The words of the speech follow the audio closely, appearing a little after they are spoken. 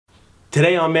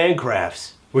Today on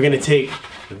Crafts, we're gonna take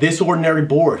this ordinary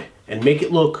board and make it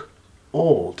look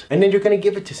old. And then you're gonna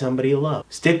give it to somebody you love.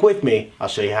 Stick with me, I'll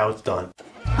show you how it's done.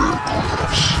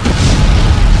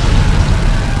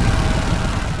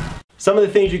 Some of the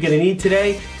things you're gonna need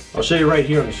today, I'll show you right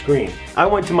here on the screen. I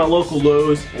went to my local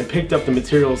Lowe's and picked up the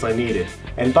materials I needed.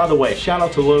 And by the way, shout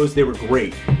out to Lowe's, they were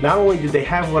great. Not only did they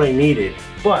have what I needed,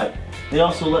 but they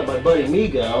also let my buddy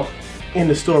Migo in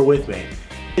the store with me.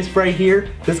 This right here,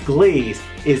 this glaze,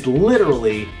 is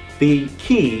literally the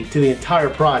key to the entire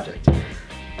project.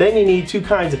 Then you need two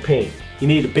kinds of paint. You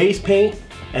need a base paint,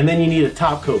 and then you need a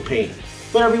top coat paint.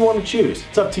 Whatever you want to choose,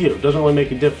 it's up to you. It doesn't really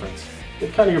make a difference.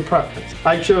 It's kind of your preference.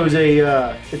 I chose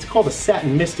it's called a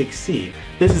Satin Mystic Sea.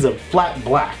 This is a flat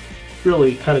black,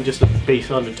 really kind of just a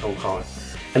base undertone color.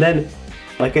 And then,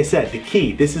 like I said, the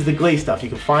key, this is the glaze stuff. You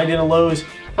can find it in Lowe's.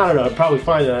 I don't know, I'd probably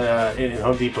find it in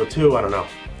Home Depot too, I don't know.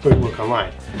 Look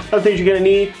online. Other things you're gonna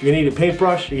need a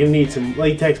paintbrush, you're gonna need some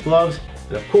latex gloves,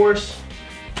 and of course,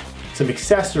 some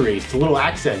accessories, some little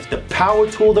accents. The power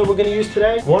tool that we're gonna use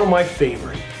today, one of my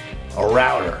favorite, a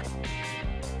router.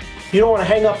 You don't wanna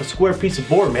hang up a square piece of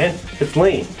board, man. It's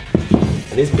lame.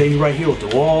 And this baby right here will do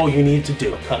all you need to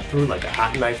do. Cut through like a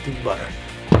hot knife through butter.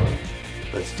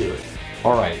 Let's do it.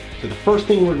 All right, so the first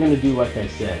thing we're gonna do, like I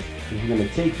said, is we're gonna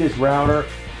take this router,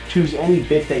 choose any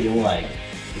bit that you like.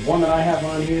 The one that I have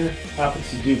on here happens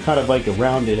to do kind of like a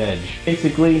rounded edge.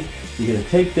 Basically, you're gonna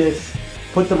take this,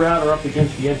 put the router up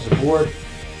against the edge of the board,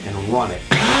 and run it.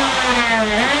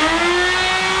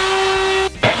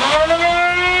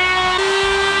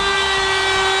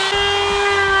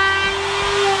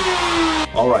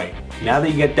 All right, now that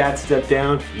you get that step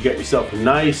down, you got yourself a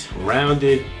nice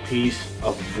rounded piece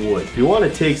of wood. If you want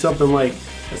to take something like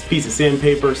a piece of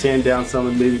sandpaper, sand down some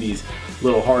of maybe these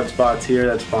little hard spots here,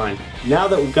 that's fine. Now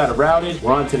that we've got it routed,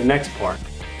 we're on to the next part.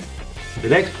 The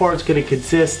next part's gonna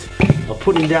consist of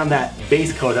putting down that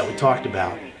base coat that we talked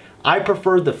about. I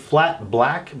prefer the flat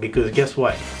black because guess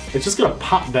what? It's just gonna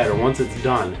pop better once it's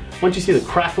done. Once you see the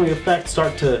crackling effect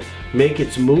start to make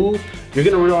its move, you're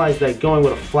gonna realize that going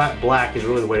with a flat black is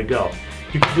really the way to go.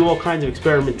 You can do all kinds of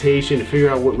experimentation to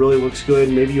figure out what really looks good.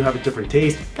 Maybe you have a different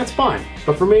taste, that's fine.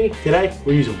 But for me, today,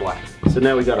 we're using black. So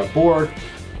now we got our board,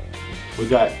 we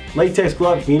got latex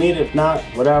gloves if you need it, if not,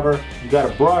 whatever. We've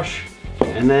got a brush,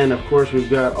 and then of course we've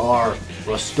got our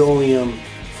Rust-Oleum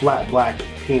flat black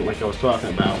paint like I was talking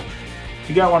about. If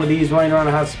you got one of these running around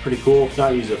the house, it's pretty cool. If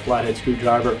not, use a flathead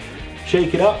screwdriver.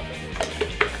 Shake it up.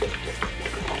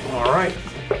 All right,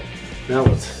 now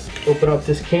let's open up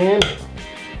this can.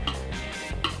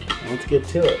 Let's get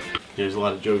to it. There's a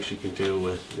lot of jokes you can do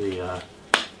with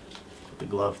the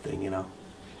glove thing, you know.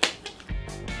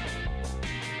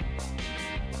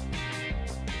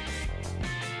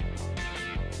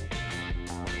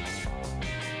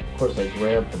 Of course, I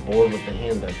grab the board with the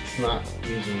hand that's not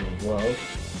using the glove.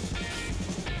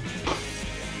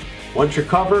 Once you're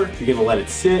covered, you're gonna let it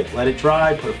sit, let it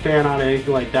dry, put a fan on it,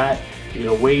 anything like that. You're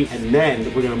gonna wait, and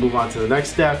then we're gonna move on to the next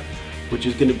step, which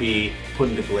is gonna be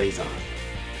putting the glaze on.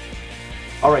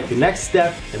 All right, the next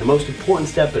step, and the most important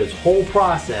step of this whole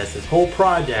process, this whole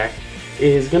project,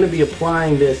 is gonna be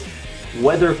applying this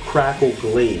Weather Crackle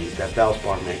Glaze that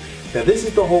Valspar makes. Now this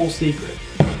is the whole secret.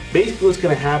 Basically what's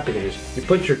gonna happen is, you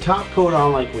put your top coat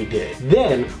on like we did.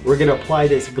 Then, we're gonna apply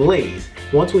this glaze.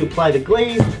 Once we apply the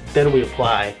glaze, then we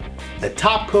apply the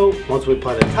top coat. Once we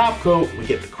apply the top coat, we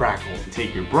get the crackle. You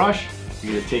take your brush,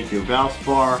 you're gonna take your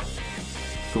Valspar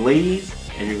glaze,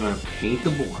 and you're gonna paint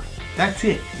the board. That's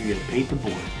it, you're gonna paint the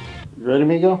board. You ready,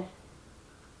 Migo?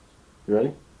 You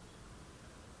ready?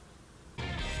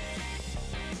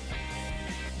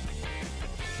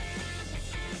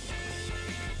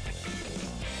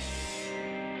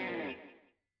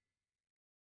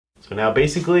 So now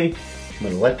basically, I'm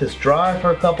gonna let this dry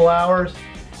for a couple hours,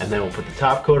 and then we'll put the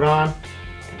top coat on,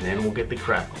 and then we'll get the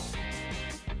crackle.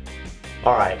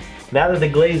 All right, now that the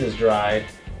glaze is dried,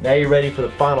 now you're ready for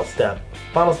the final step.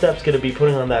 Final step's gonna be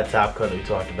putting on that top coat that we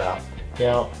talked about.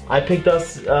 Now, I picked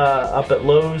us up at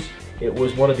Lowe's. It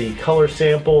was one of the color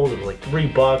samples. It was like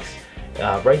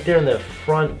 $3. Right there in the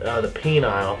front, the paint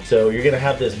aisle. So you're gonna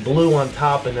have this blue on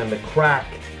top, and then the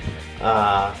cracked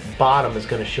bottom is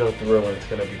gonna show through, and it's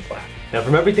gonna be black. Now,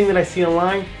 from everything that I see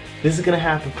online, this is gonna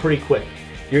happen pretty quick.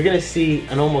 You're gonna see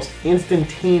an almost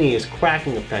instantaneous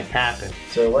cracking effect happen.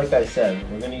 So like I said,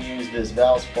 we're gonna use this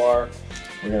Valspar.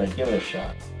 We're gonna give it a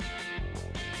shot.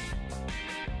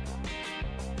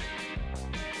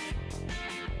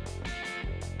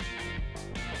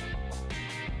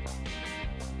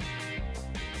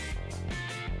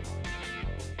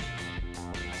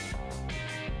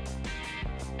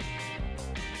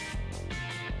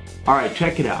 Alright,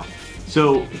 check it out.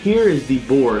 So here is the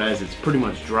board as it's pretty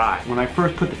much dry. When I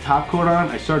first put the top coat on,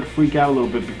 I started to freak out a little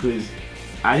bit because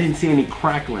I didn't see any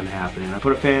crackling happening. I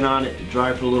put a fan on it, it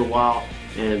dried for a little while,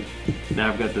 and now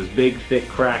I've got those big thick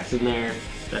cracks in there,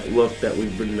 that look that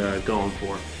we've been going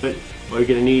for. But all you're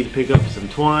gonna need to pick up some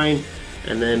twine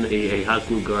and then a hot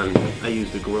glue gun. I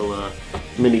use the Gorilla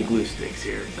mini glue sticks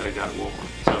here that I got at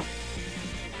Walmart. So.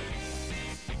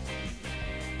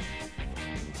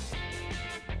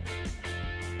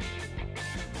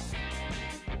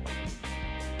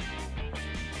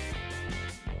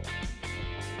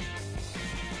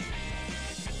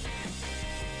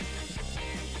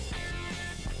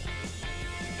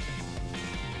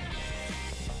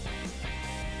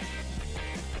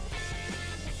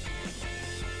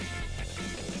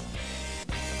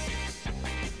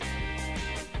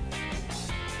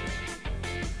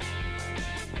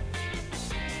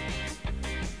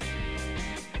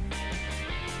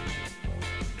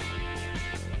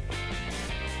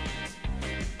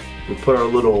 We put our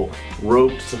little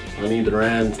ropes on either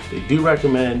end. They do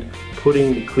recommend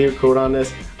putting the clear coat on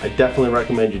this. I definitely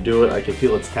recommend you do it. I can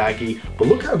feel it's tacky, but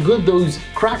look how good those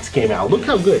cracks came out. Look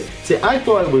how good. See, I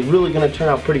thought it was really gonna turn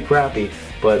out pretty crappy,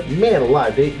 but man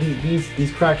alive,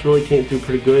 these cracks really came through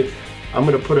pretty good. I'm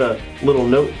gonna put a little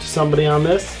note to somebody on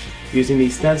this using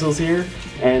these stencils here,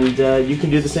 and you can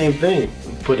do the same thing.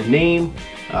 Put a name,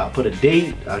 put a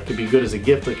date. It could be good as a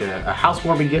gift, like a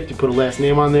housewarming gift. You put a last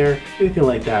name on there, anything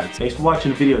like that. Thanks for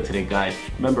watching the video today, guys.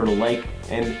 Remember to like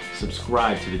and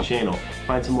subscribe to the channel.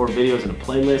 Find some more videos in a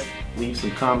playlist. Leave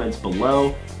some comments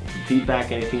below, some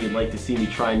feedback, anything you'd like to see me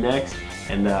try next.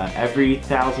 And every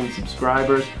 1,000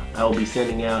 subscribers, I will be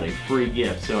sending out a free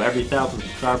gift. So every 1,000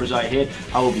 subscribers I hit,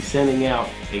 I will be sending out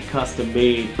a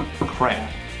custom-made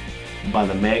craft by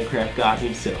the Craft God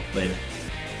himself. Later.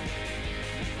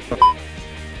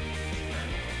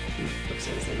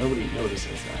 Says that. Nobody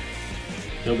says that.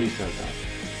 Nobody says that.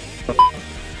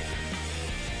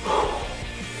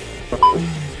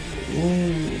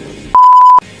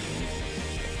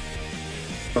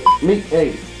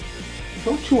 Hey,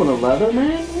 don't chew on the leather,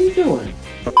 man. What are you doing?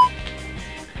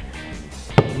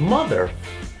 Mother.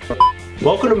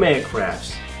 Welcome to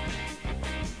Crafts.